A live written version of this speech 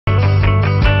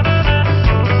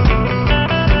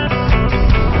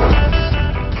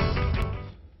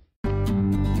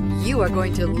You are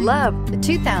going to love the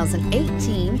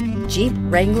 2018 Jeep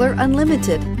Wrangler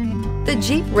Unlimited. The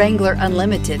Jeep Wrangler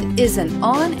Unlimited is an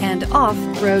on- and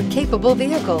off-road capable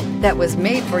vehicle that was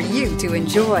made for you to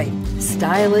enjoy.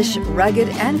 Stylish, rugged,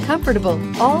 and comfortable,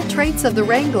 all traits of the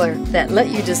Wrangler that let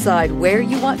you decide where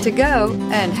you want to go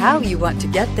and how you want to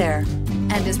get there,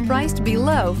 and is priced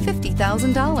below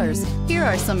 $50,000. Here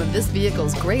are some of this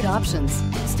vehicle's great options: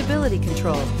 stability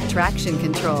control, traction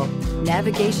control,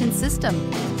 navigation system,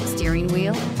 steering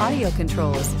wheel audio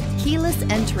controls, keyless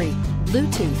entry,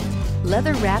 Bluetooth,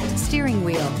 leather-wrapped steering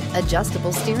wheel,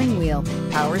 adjustable steering wheel,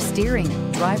 power steering,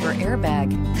 driver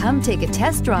airbag. Come take a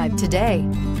test drive today.